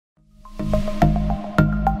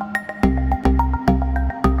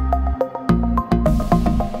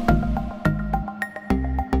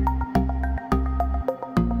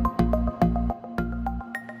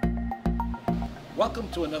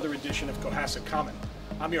to another edition of Cohasset Common.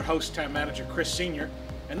 I'm your host, Town Manager Chris Sr.,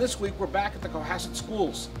 and this week we're back at the Cohasset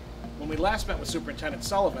Schools. When we last met with Superintendent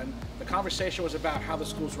Sullivan, the conversation was about how the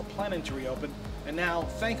schools were planning to reopen, and now,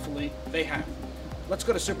 thankfully, they have. Let's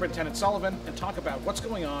go to Superintendent Sullivan and talk about what's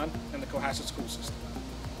going on in the Cohasset school system.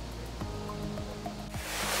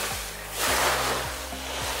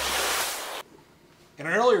 In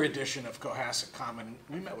an earlier edition of Cohasset Common,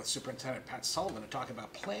 we met with Superintendent Pat Sullivan to talk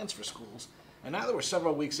about plans for schools. And now that we're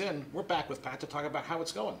several weeks in, we're back with Pat to talk about how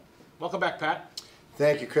it's going. Welcome back, Pat.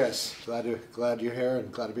 Thank you, Chris. Glad you're here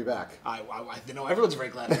and glad to be back. Everyone's very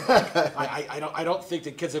glad to be back. I don't think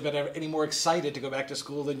the kids have been any more excited to go back to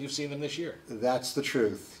school than you've seen them this year. That's the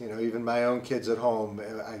truth. You know, even my own kids at home,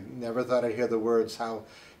 I never thought I'd hear the words how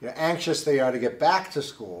anxious they are to get back to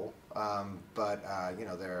school.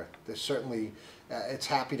 They're certainly. We're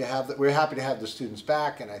happy to have the students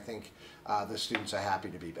back, and I think the students are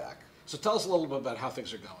happy to be back. So tell us a little bit about how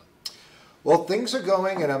things are going. Well, things are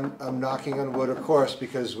going, and I'm knocking on wood, of course,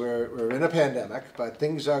 because we're in a pandemic, but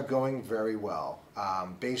things are going very well.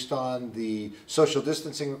 Based on the social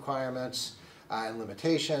distancing requirements and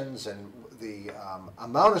limitations and the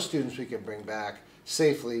amount of students we can bring back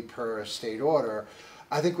safely per state order,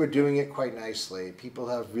 I think we're doing it quite nicely. People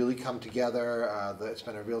have really come together. It's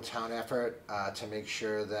been a real town effort to make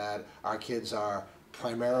sure that our kids are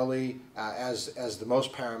primarily, as the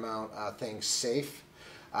most paramount thing, safe,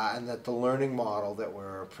 and that the learning model that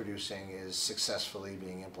we're producing is successfully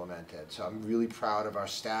being implemented. So I'm really proud of our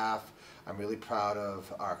staff. I'm really proud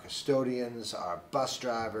of our custodians, our bus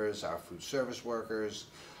drivers, our food service workers,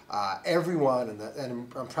 everyone, and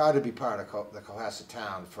I'm proud to be part of the Cohasset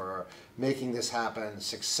town for making this happen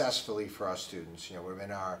successfully for our students. You know, we're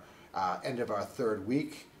in our end of our third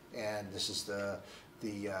week, and this is the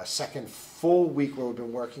second full week where we've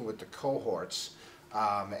been working with the cohorts,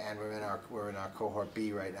 and we're in our cohort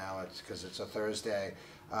B right now. It's because it's a Thursday,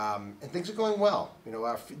 and things are going well. You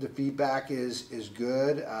know, the feedback is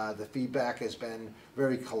good. The feedback has been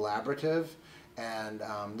very collaborative. And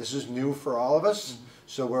this is new for all of us,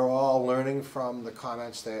 so we're all learning from the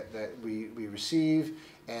comments that we receive,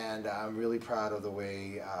 and I'm really proud of the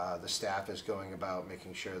way the staff is going about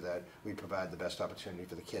making sure that we provide the best opportunity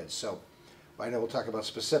for the kids. So I know we'll talk about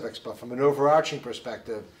specifics, but from an overarching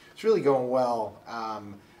perspective, it's really going well.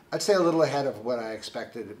 I'd say a little ahead of what I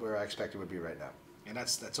expected, where I expected would be right now. And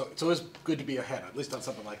it's always good to be ahead, at least on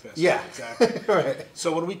something like this. Yeah, exactly. Right.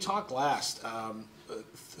 So when we talked last,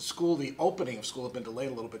 the opening of school had been delayed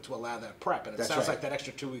a little bit to allow that prep, and it sounds like that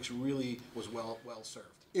extra 2 weeks really was well served.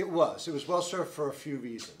 It was well served for a few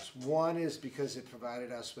reasons. One is because it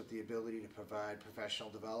provided us with the ability to provide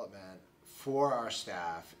professional development for our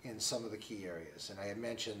staff in some of the key areas. And I had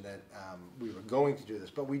mentioned that we were going to do this,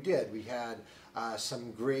 but we did. We had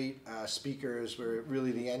some great speakers. We're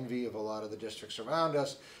really the envy of a lot of the districts around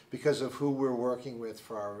us because of who we're working with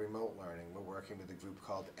for our remote learning. We're working with a group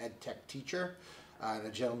called EdTech Teacher, and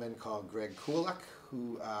a gentleman called Greg Kulak,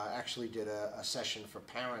 who actually did a session for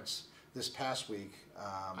parents this past week.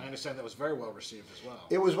 I understand that was very well received as well.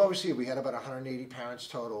 It was well received. We had about 180 parents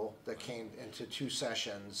total that came into 2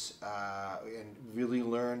 sessions and really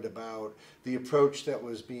learned about the approach that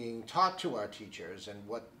was being taught to our teachers and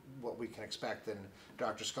what we can expect. And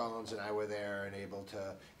Dr. Scollins and I were there and able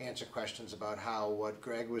to answer questions about how what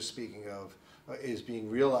Greg was speaking of is being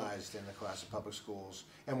realized in the Cohasset Public Schools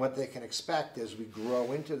and what they can expect as we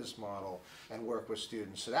grow into this model and work with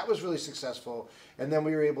students. So that was really successful. And then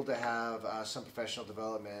we were able to have some professional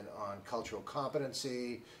development on cultural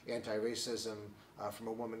competency, anti-racism from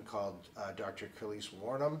a woman called Dr. Khalees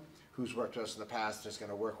Warnham, who's worked with us in the past and is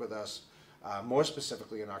going to work with us more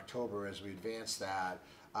specifically in October as we advance that.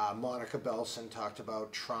 Monica Belson talked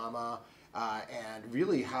about trauma and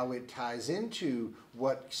really how it ties into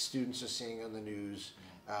what students are seeing on the news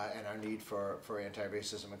and our need for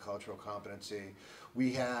anti-racism and cultural competency.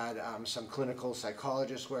 We had some clinical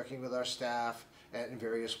psychologists working with our staff in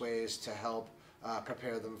various ways to help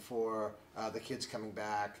prepare them for the kids coming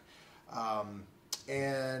back.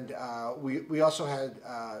 We also had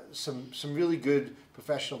some really good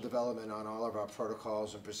professional development on all of our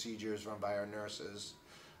protocols and procedures run by our nurses.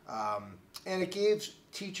 And it gave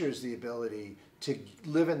teachers the ability to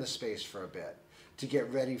live in the space for a bit, to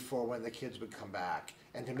get ready for when the kids would come back,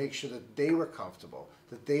 and to make sure that they were comfortable,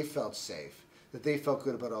 that they felt safe, that they felt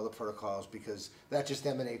good about all the protocols, because that just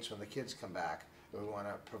emanates when the kids come back. We want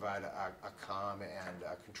to provide a calm and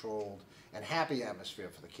a controlled and happy atmosphere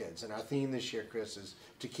for the kids. And our theme this year, Chris, is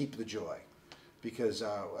to keep the joy. Because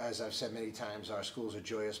as I've said many times, our schools are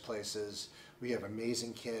joyous places. We have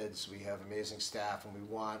amazing kids, we have amazing staff, and we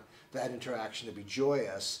want that interaction to be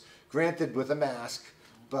joyous, granted with a mask,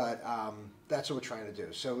 but that's what we're trying to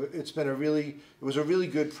do. So it was a really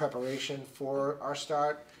good preparation for our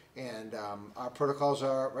start, and our protocols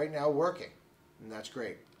are right now working, and that's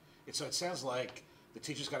great. So it sounds like the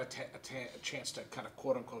teachers got a chance to kind of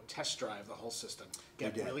quote unquote test drive the whole system,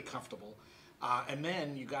 get really comfortable, and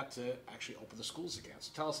then you got to actually open the schools again.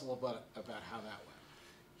 So tell us a little bit about how that went.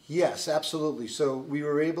 Yes, absolutely. So we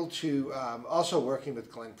were able to, also working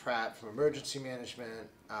with Glenn Pratt from Emergency Management,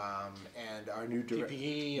 and our new director.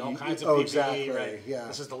 PPE, all kinds of PPE, exactly, right? Yeah.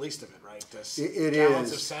 This is the least of it, right? It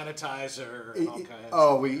gallons is. of sanitizer and all kinds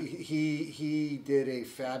Oh, he did a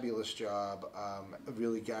fabulous job,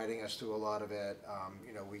 really guiding us through a lot of it.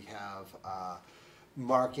 We have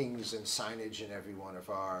markings and signage in every one of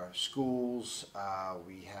our schools.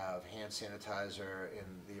 We have hand sanitizer in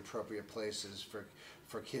the appropriate places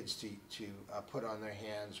for kids to put on their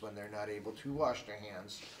hands when they're not able to wash their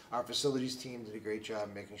hands. Our facilities team did a great job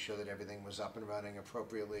making sure that everything was up and running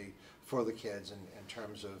appropriately for the kids in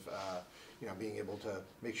terms of being able to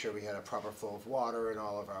make sure we had a proper flow of water in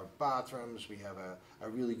all of our bathrooms. We have a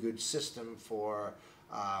really good system for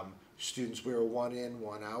students. We're 1 in,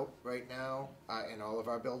 1 out right now in all of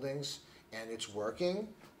our buildings, and it's working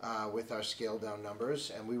with our scaled down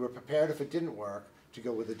numbers, and we were prepared if it didn't work to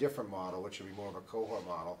go with a different model, which would be more of a cohort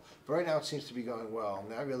model. But right now it seems to be going well, and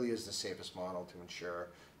that really is the safest model to ensure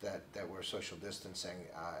that we're social distancing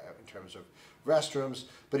in terms of restrooms.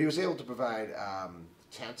 But he was able to provide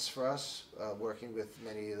tents for us, working with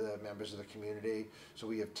many of the members of the community. So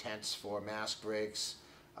we have tents for mask breaks.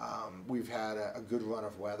 We've had a good run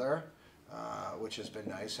of weather, which has been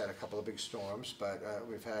nice. Had a couple of big storms, but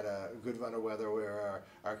we've had a good run of weather where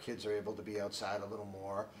our kids are able to be outside a little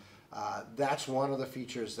more. That's one of the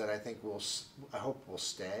features that I think I hope will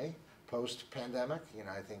stay post-pandemic.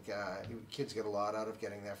 I think kids get a lot out of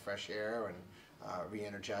getting that fresh air and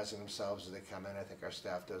re-energizing themselves as they come in. I think our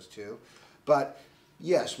staff does too. But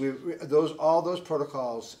yes, all those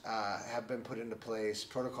protocols have been put into place.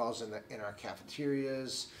 Protocols in our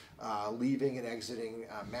cafeterias, leaving and exiting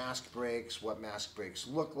mask breaks, what mask breaks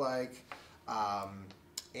look like,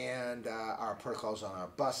 and our protocols on our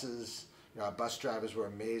buses. Our bus drivers were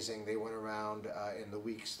amazing. They went around in the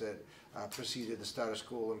weeks that preceded the start of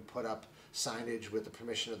school and put up signage with the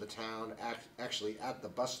permission of the town, actually at the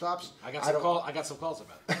bus stops. I got some calls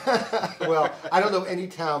about it. Well, I don't know any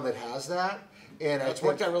town that has that. And it's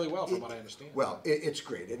worked out really well from what I understand. Well, it's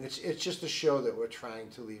great, and it's just to show that we're trying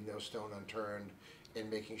to leave no stone unturned in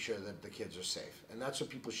making sure that the kids are safe. And that's what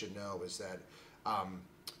people should know, is that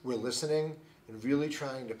we're listening and really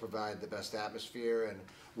trying to provide the best atmosphere, and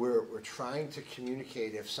we're trying to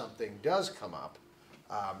communicate if something does come up.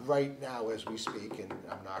 Right now as we speak, and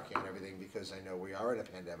I'm knocking on everything because I know we are in a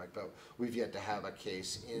pandemic, but we've yet to have a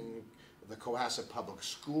case in the Cohasset Public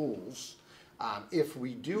Schools. If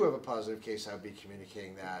we do have a positive case, I would be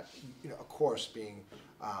communicating that, of course, being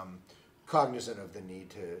cognizant of the need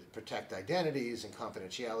to protect identities and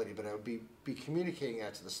confidentiality, but I would be communicating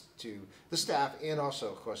that to the staff and also,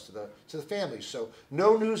 of course, to the families. So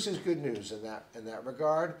no news is good news in that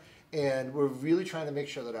regard, and we're really trying to make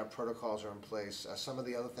sure that our protocols are in place. Some of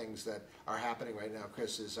the other things that are happening right now,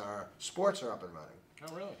 Chris, is our sports are up and running.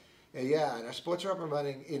 Oh, really? Yeah, and our sports are up and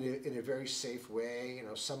running in a very safe way.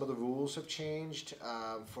 Some of the rules have changed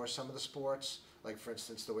for some of the sports, like for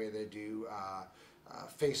instance the way they do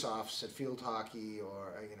face-offs at field hockey,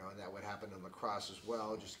 or and that would happen in lacrosse as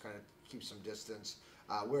well, just to kind of keep some distance.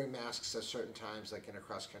 Wearing masks at certain times, like in a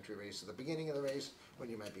cross-country race at the beginning of the race when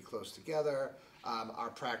you might be close together.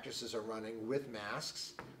 Our practices are running with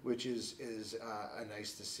masks, which is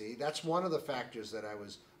nice to see. That's one of the factors that I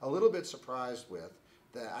was a little bit surprised with.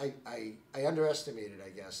 That I underestimated, I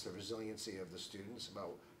guess, the resiliency of the students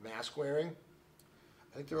about mask wearing.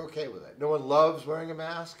 I think they're okay with it. No one loves wearing a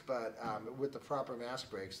mask, but with the proper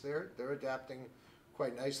mask breaks, they're adapting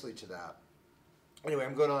quite nicely to that. Anyway,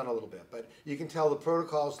 I'm going on a little bit, but you can tell the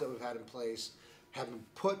protocols that we've had in place have been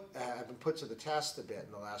put to the test a bit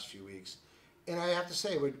in the last few weeks, and I have to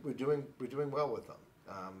say we're doing well with them.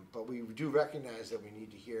 But we do recognize that we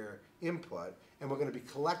need to hear input, and we're going to be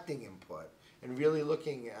collecting input. And really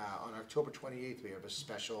looking on October 28th, we have a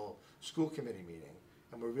special school committee meeting,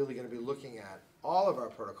 and we're really going to be looking at all of our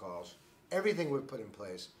protocols, everything we've put in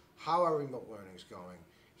place, how our remote learning is going,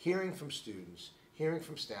 hearing from students, hearing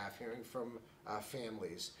from staff, hearing from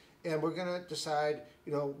families, and we're going to decide,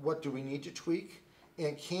 what do we need to tweak,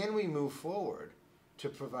 and can we move forward to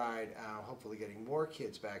provide, hopefully getting more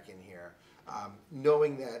kids back in here,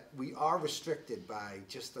 knowing that we are restricted by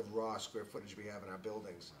just the raw square footage we have in our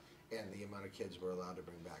buildings and the amount of kids we're allowed to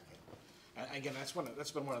bring back in. And again, that's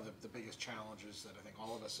been one of the biggest challenges that I think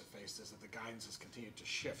all of us have faced, is that the guidance has continued to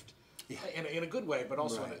shift in a good way, but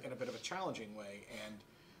also Right. in a bit of a challenging way.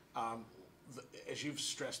 And as you've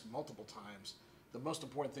stressed multiple times, the most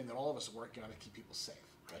important thing that all of us are working on is to keep people safe.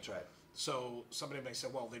 Right? That's right. So somebody may say,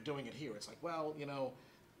 well, they're doing it here. It's like, well,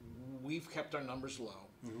 we've kept our numbers low,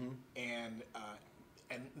 and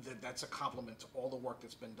that's a compliment to all the work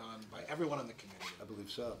that's been done by everyone in the community. I believe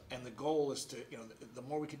so. And the goal is to, the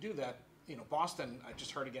more we could do that, Boston, I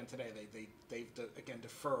just heard again today, they've again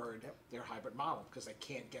deferred their hybrid model because they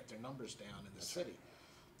can't get their numbers down in the city.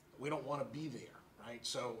 We don't want to be there, right?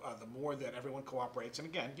 So the more that everyone cooperates, and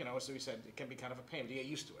again, as we said, it can be kind of a pain, but you get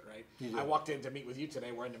used to it, right? I walked in to meet with you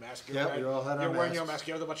today wearing the mask. We all had our You're wearing your masks. mask.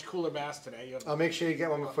 You have a much cooler mask today. I'll make sure you get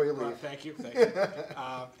one before you leave. Thank you.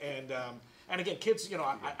 And again, kids,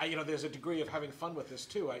 there's a degree of having fun with this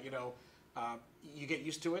too. You get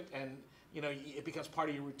used to it, and it becomes part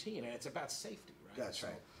of your routine, and it's about safety, right? That's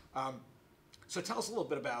right. So tell us a little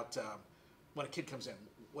bit about when a kid comes in.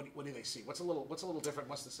 What do they see? What's a little different?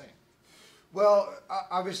 What's the same? Well,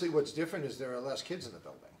 obviously, what's different is there are less kids in the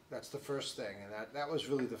building. That's the first thing, and that was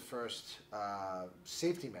really the first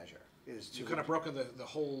safety measure. You've kind of broken the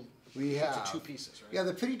whole into two pieces, right? Yeah,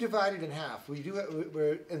 they're pretty divided in half. We do,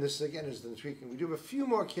 and this again is the tweaking. We do have a few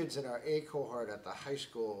more kids in our A cohort at the high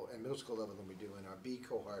school and middle school level than we do in our B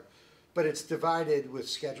cohort, but it's divided with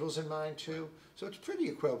schedules in mind too. So it's pretty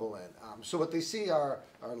equivalent. So what they see are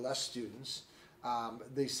less students.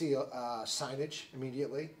 They see signage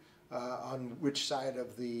immediately on which side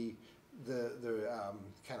of the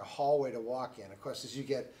kind of hallway to walk in. Of course, as you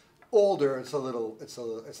get older, it's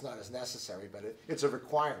not as necessary, but it's a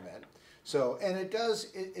requirement. So, and it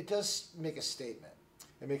does make a statement.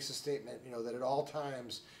 It makes a statement, that at all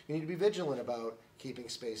times you need to be vigilant about keeping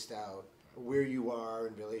spaced out, where you are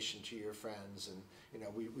in relation to your friends, and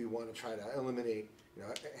we want to try to eliminate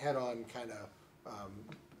head-on kind of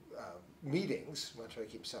meetings. We want to try to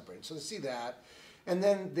keep them separated. So they see that. And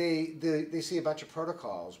then they see a bunch of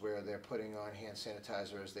protocols where they're putting on hand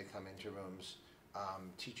sanitizer as they come into rooms.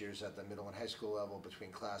 Teachers at the middle and high school level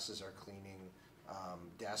between classes are cleaning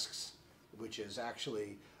desks, which is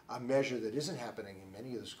actually a measure that isn't happening in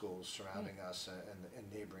many of the schools surrounding us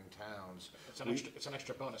and neighboring towns. It's an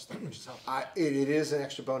extra bonus thing, which is helpful. It is an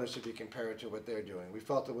extra bonus if you compare it to what they're doing. We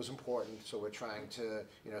felt it was important, so we're trying to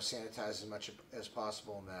sanitize as much as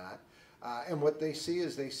possible in that. And what they see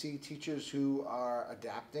is teachers who are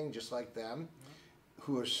adapting just like them,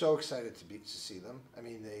 who are so excited to see them. I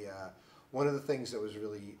mean, one of the things that was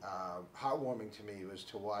really heartwarming to me was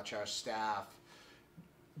to watch our staff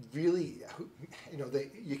really,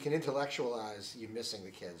 you can intellectualize you missing the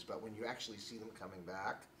kids, but when you actually see them coming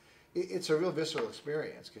back, it's a real visceral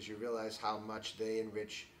experience because you realize how much they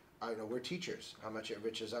enrich. We're teachers. How much it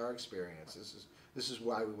enriches our experience. This is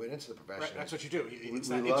why we went into the profession. Right, that's what you do. It's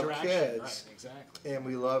we that love interaction. Kids, right, exactly. And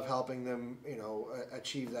we love helping them,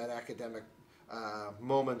 achieve that academic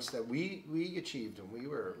moments that we achieved when we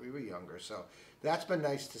were younger. So that's been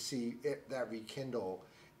nice to see that rekindle.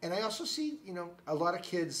 And I also see, a lot of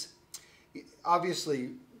kids.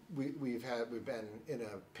 Obviously, we've been in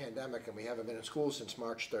a pandemic and we haven't been in school since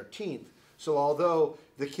March 13th. So although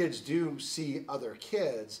the kids do see other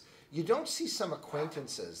kids, you don't see some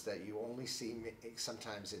acquaintances that you only see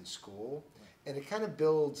sometimes in school. And it kind of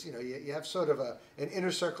builds, you have sort of an inner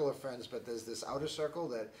circle of friends, but there's this outer circle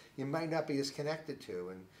that you might not be as connected to.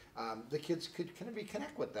 And the kids could kind of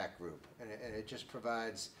reconnect with that group. And it just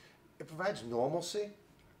provides normalcy.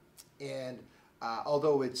 And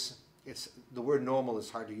although it's the word normal is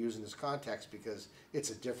hard to use in this context because it's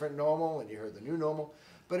a different normal and you heard the new normal,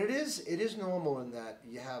 but it is normal in that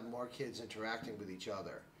you have more kids interacting with each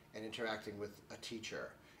other and interacting with a teacher.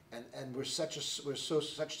 And we're such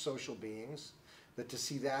social beings that to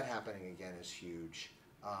see that happening again is huge.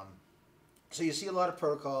 So you see a lot of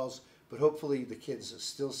protocols, but hopefully the kids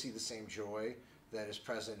still see the same joy that is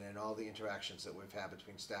present in all the interactions that we've had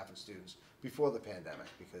between staff and students before the pandemic,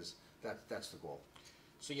 because that's the goal.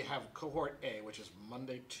 So you have Cohort A, which is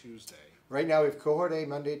Monday, Tuesday. Right now we have Cohort A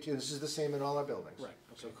Monday, Tuesday. This is the same in all our buildings. Right.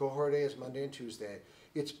 Okay. So Cohort A is Monday and Tuesday.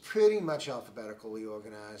 It's pretty much alphabetically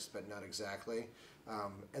organized, but not exactly.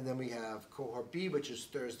 And then we have Cohort B, which is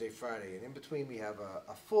Thursday, Friday, and in between we have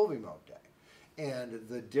a full remote day. And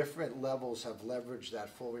the different levels have leveraged that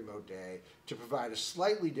full remote day to provide a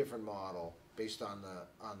slightly different model based on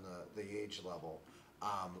the age level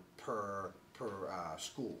per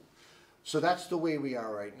school. So that's the way we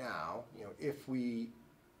are right now. If we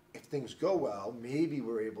if things go well, maybe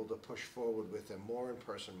we're able to push forward with a more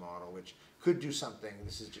in-person model, which could do something.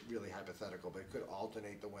 This is really hypothetical, but it could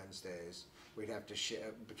alternate the Wednesdays. We'd have to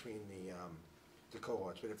shift between the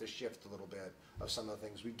cohorts. We'd have to shift a little bit of some of the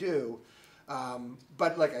things we do.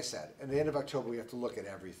 But like I said, at the end of October, we have to look at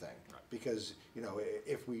everything, because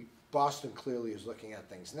if Boston clearly is looking at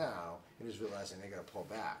things now and is realizing they got to pull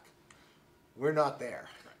back. We're not there.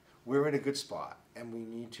 Right. We're in a good spot, and we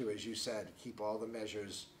need to, as you said, keep all the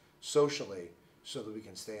measures socially so that we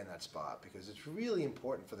can stay in that spot, because it's really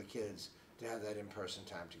important for the kids to have that in-person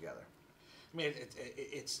time together. I mean,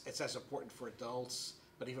 it's as important for adults,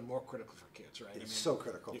 but even more critical for kids, right? It's so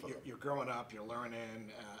critical for them. You're growing up, you're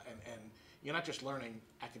learning, and you're not just learning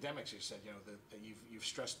academics. You said, that you've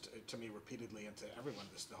stressed to me repeatedly and to everyone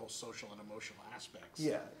the whole social and emotional aspects.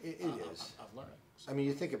 Yeah, it is of learning. So. I mean,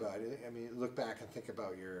 you think about it. I mean, look back and think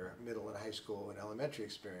about your middle and high school and elementary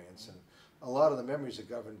experience, and a lot of the memories are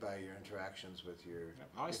governed by your interactions with your.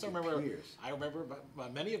 I with still your remember. peers. I remember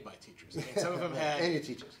many of my teachers. I mean, some of them had. And your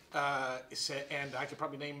teachers. And I could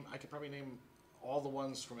probably name all the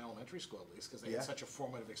ones from elementary school at least, because they had such a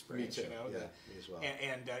formative experience. Me too. Me as well.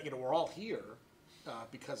 And we're all here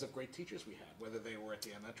because of great teachers we had, whether they were at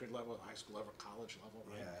the elementary level, high school level, college level,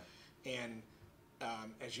 right? Yeah. And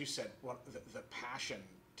as you said, the passion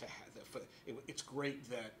to have it's great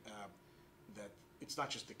that that it's not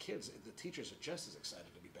just the kids; the teachers are just as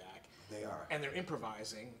excited to be back. They are, and they're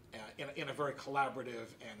improvising in a very collaborative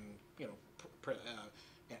and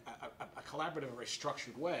a collaborative, very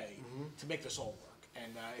structured way to make this all work.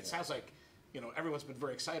 And it sounds like everyone's been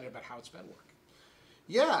very excited about how it's been working.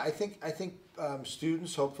 Yeah, I think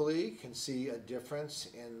students hopefully can see a difference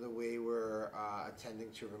in the way we're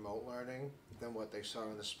attending to remote learning than what they saw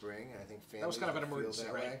in the spring. And I think families that was kind of an emergency,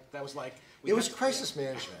 that right? way. That was like it was crisis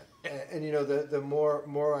management, and the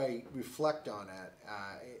more I reflect on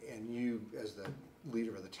it, and you as the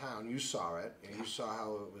leader of the town, you saw it, and you saw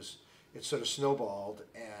how it sort of snowballed,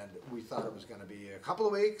 and we thought it was going to be a couple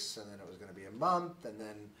of weeks, and then it was going to be a month, and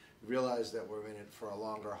then realized that we're in it for a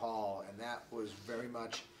longer haul, and that was very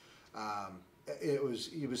much, it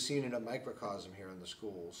was seen in a microcosm here in the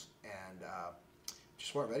schools, and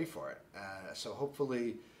just weren't ready for it. So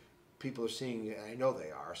hopefully people are seeing, and I know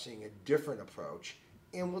they are, seeing a different approach,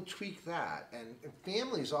 and we'll tweak that. And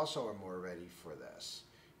families also are more ready for this.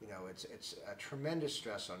 It's a tremendous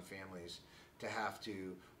stress on families to have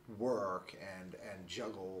to work and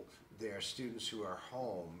juggle their students who are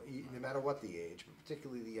home, no matter what the age, but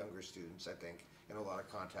particularly the younger students, I think, in a lot of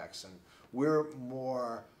contexts. And we're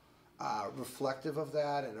more reflective of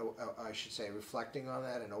that, and I should say reflecting on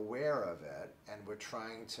that and aware of it, and we're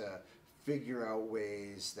trying to figure out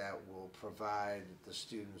ways that will provide the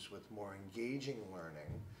students with more engaging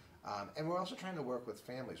learning. And we're also trying to work with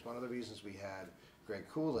families. One of the reasons we had Greg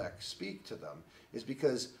Kulek speak to them is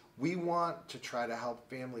because we want to try to help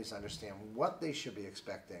families understand what they should be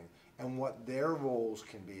expecting and what their roles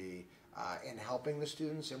can be in helping the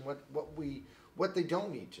students, and what they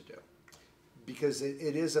don't need to do. Because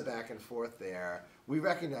it is a back and forth there. We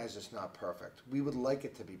recognize it's not perfect. We would like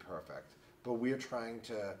it to be perfect, but we're trying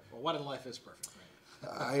to. Well, what in life is perfect,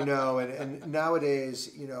 right? I know, and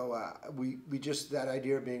nowadays, we just, that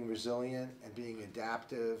idea of being resilient and being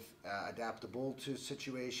adaptable to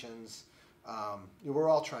situations, we're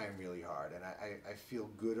all trying really hard, and I feel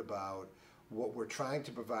good about what we're trying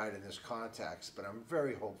to provide in this context, but I'm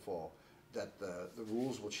very hopeful that the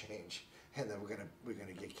rules will change and that we're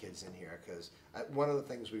gonna get kids in here, because one of the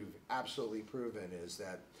things we've absolutely proven is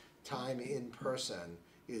that time in person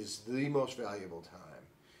is the most valuable time.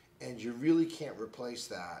 And you really can't replace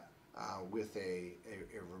that with a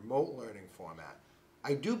remote learning format.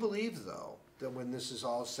 I do believe, though, that when this is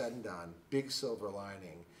all said and done, big silver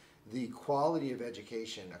lining, the quality of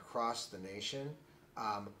education across the nation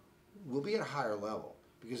will be at a higher level,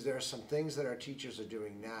 because there are some things that our teachers are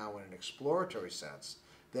doing now in an exploratory sense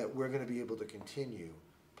that we're going to be able to continue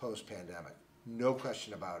post-pandemic. No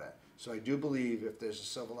question about it. So I do believe if there's a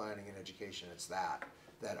silver lining in education, it's that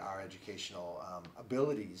our educational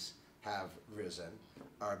abilities have risen,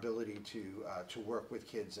 our ability to work with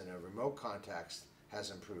kids in a remote context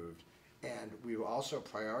has improved, and we were also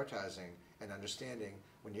prioritizing and understanding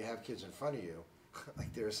when you have kids in front of you,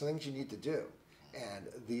 like there are some things you need to do, and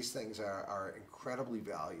these things are incredibly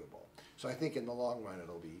valuable. So I think in the long run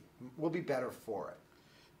we'll be better for it.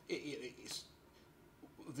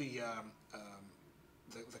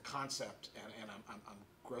 The concept, and I'm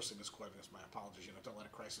grossly misquoting this, my apologies, don't let a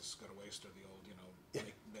crisis go to waste, or the old,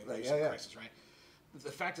 crisis, right?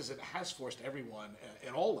 the fact is, it has forced everyone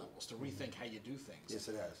at all levels to rethink how you do things. Yes,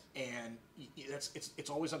 it has. And it's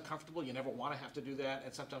always uncomfortable. You never want to have to do that.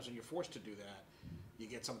 And sometimes when you're forced to do that, you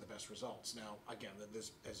get some of the best results. Now, again,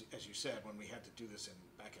 this, as you said, when we had to do this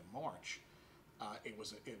back in March, it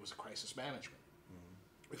was a crisis management.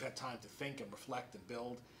 We've had time to think and reflect and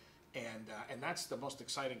build, and that's the most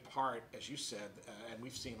exciting part, as you said, and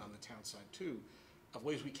we've seen on the town side too, of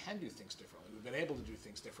ways we can do things differently. We've been able to do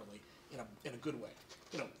things differently in a good way.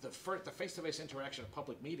 You know, the face-to-face interaction of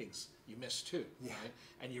public meetings you miss too, yeah. Right?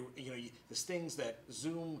 And there's things that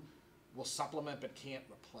Zoom will supplement but can't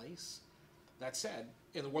replace. That said,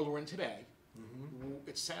 in the world we're in today,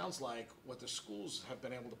 it sounds like what the schools have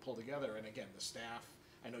been able to pull together, and again, the staff.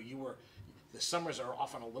 I know the summers are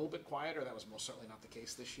often a little bit quieter. That was most certainly not the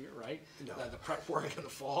case this year, right? No. The prep work in the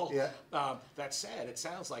fall. Yeah. That said, it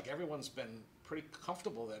sounds like everyone's been pretty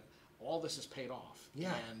comfortable that all this has paid off.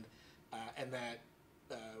 Yeah. And that,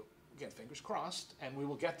 again, fingers crossed, and we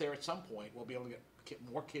will get there at some point. We'll be able to get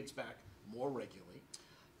more kids back more regularly.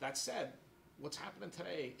 That said, what's happening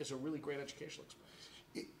today is a really great educational experience.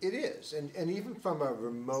 It is, and even from a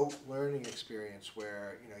remote learning experience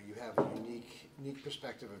where you have a unique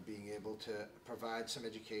perspective of being able to provide some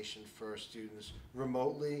education for students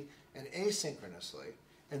remotely and asynchronously,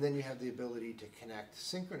 and then you have the ability to connect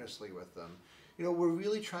synchronously with them. We're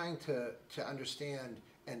really trying to understand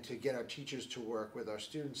and to get our teachers to work with our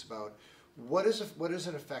students about what is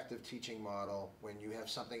an effective teaching model when you have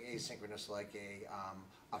something asynchronous like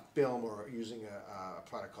a film, or using a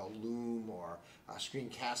product called Loom or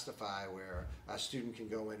Screencastify, where a student can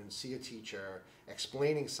go in and see a teacher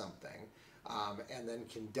explaining something, and then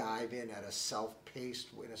can dive in at a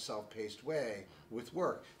self-paced way with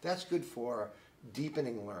work. That's good for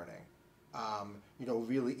deepening learning.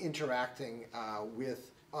 Really interacting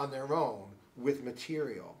on their own with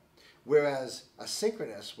material. Whereas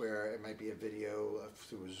asynchronous, where it might be a video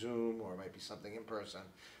through a Zoom, or it might be something in person,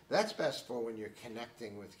 that's best for when you're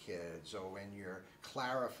connecting with kids, or when you're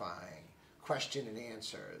clarifying question and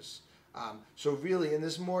answers. So really, and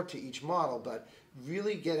there's more to each model, but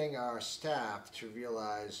really getting our staff to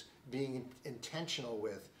realize being intentional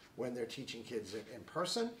with when they're teaching kids in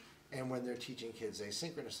person and when they're teaching kids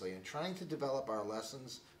asynchronously, and trying to develop our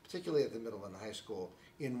lessons, particularly at the middle and high school,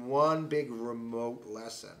 in one big remote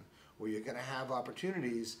lesson, where you're going to have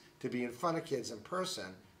opportunities to be in front of kids in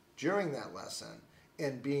person during that lesson,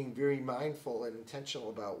 and being very mindful and intentional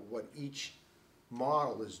about what each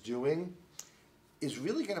model is doing is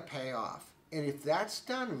really going to pay off. And if that's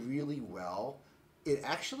done really well, it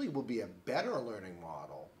actually will be a better learning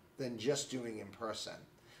model than just doing in person.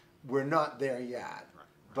 We're not there yet,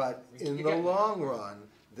 but in the long run,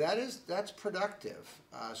 that's productive.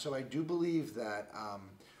 So I do believe that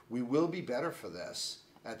we will be better for this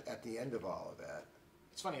at the end of all of it.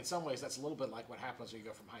 It's funny, in some ways that's a little bit like what happens when you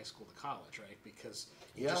go from high school to college, right? Because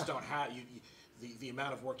you Yeah. just don't have, the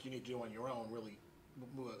amount of work you need to do on your own really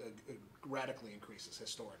radically increases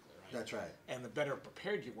historically, right? That's right. And the better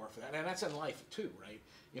prepared you were for that, and that's in life too, right?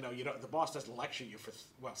 The boss doesn't lecture you for,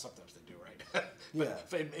 well, sometimes they do, right?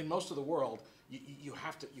 But in most of the world, you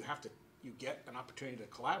get an opportunity to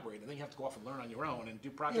collaborate, and then you have to go off and learn on your own and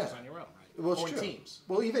do projects on your own, right? Well, it's or true. in teams.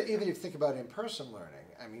 Well, even if you think about in-person learning,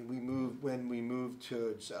 I mean, when we moved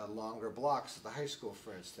to longer blocks at the high school,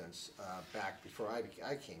 for instance, back before I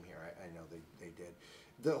came here, I know they did.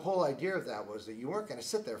 The whole idea of that was that you weren't going to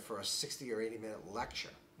sit there for a 60 or 80-minute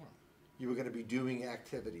lecture. You were going to be doing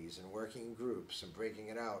activities and working in groups and breaking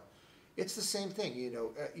it out. It's the same thing,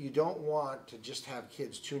 you don't want to just have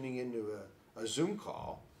kids tuning into a Zoom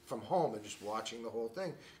call from home and just watching the whole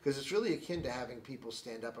thing, because it's really akin to having people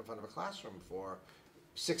stand up in front of a classroom for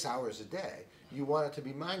 6 hours a day. You want it to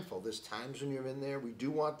be mindful. There's times when you're in there, we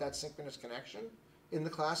do want that synchronous connection in the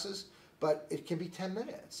classes, but it can be 10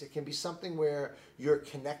 minutes. It can be something where you're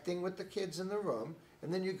connecting with the kids in the room,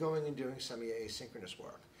 and then you're going and doing some of your asynchronous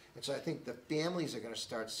work. And so I think the families are going to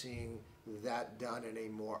start seeing that done in a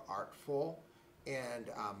more artful and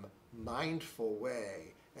mindful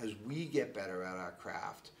way as we get better at our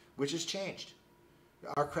craft, which has changed.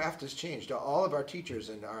 Our craft has changed. All of our teachers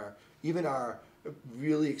and even our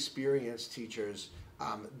really experienced teachers,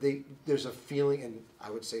 there's a feeling, and I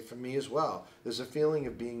would say for me as well, there's a feeling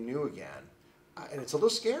of being new again. And it's a little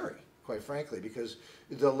scary, quite frankly, because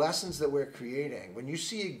the lessons that we're creating, when you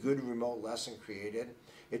see a good remote lesson created,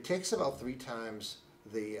 it takes about 3 times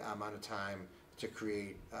the amount of time to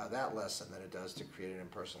create that lesson than it does to create an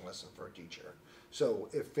in-person lesson for a teacher. So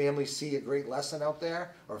if families see a great lesson out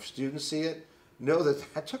there, or if students see it, know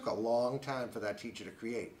that took a long time for that teacher to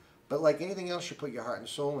create. But like anything else you put your heart and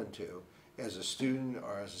soul into, as a student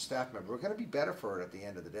or as a staff member, we're going to be better for it at the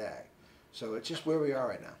end of the day. So it's just where we are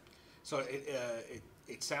right now. So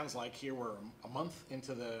it sounds like here we're a month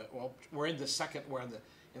into the, well, we're in the second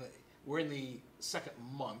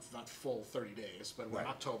month, not full 30 days, but we're in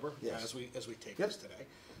Right. October. Yes. As we take Yep. this today.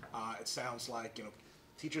 It sounds like,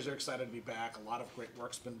 teachers are excited to be back. A lot of great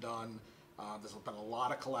work's been done. There's been a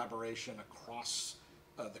lot of collaboration across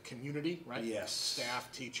the community, right? Yes.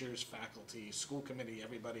 Staff, teachers, faculty, school committee,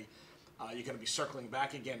 everybody. You're going to be circling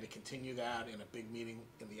back again to continue that in a big meeting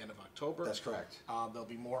in the end of October. That's correct. There'll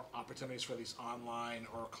be more opportunities for these online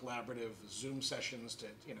or collaborative Zoom sessions to,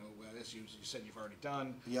 as you said you've already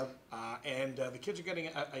done. Yep. And the kids are getting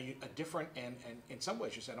a different and in some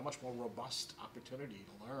ways you said a much more robust opportunity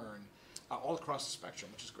to learn all across the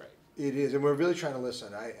spectrum, which is great. It is, and we're really trying to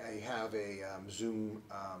listen. I have a Zoom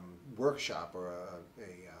workshop, or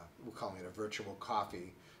we're calling it a virtual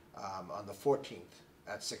coffee, on the 14th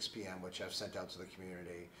at 6 p.m., which I've sent out to the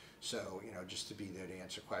community. So, just to be there to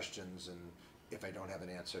answer questions, and if I don't have an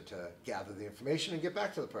answer, to gather the information and get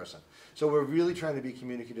back to the person. So we're really trying to be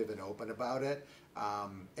communicative and open about it,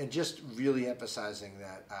 and just really emphasizing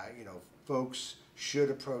that, folks should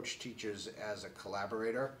approach teachers as a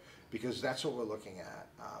collaborator, because that's what we're looking at.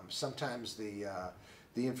 Sometimes the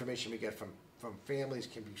information we get from families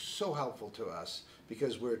can be so helpful to us,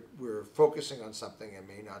 because we're focusing on something and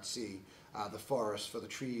may not see the forest for the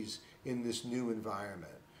trees in this new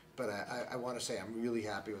environment. But I want to say I'm really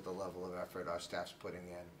happy with the level of effort our staff's putting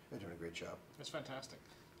in. They're doing a great job. That's fantastic.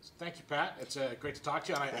 So thank you, Pat. It's great to talk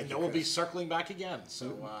to you. And I know you, we'll be Chris. circling back again.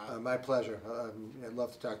 So My pleasure. I'd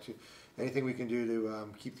love to talk to you. Anything we can do to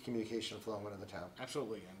keep the communication flowing in the town.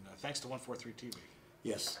 absolutely. And thanks to 143 TV.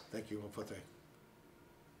 Yes, thank you, 143.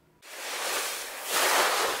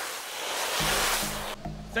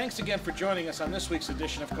 Thanks again for joining us on this week's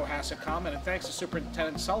edition of Cohasset Common, and thanks to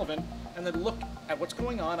Superintendent Sullivan and the look at what's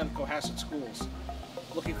going on in Cohasset Schools.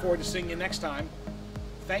 Looking forward to seeing you next time.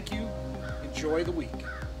 Thank you. Enjoy the week.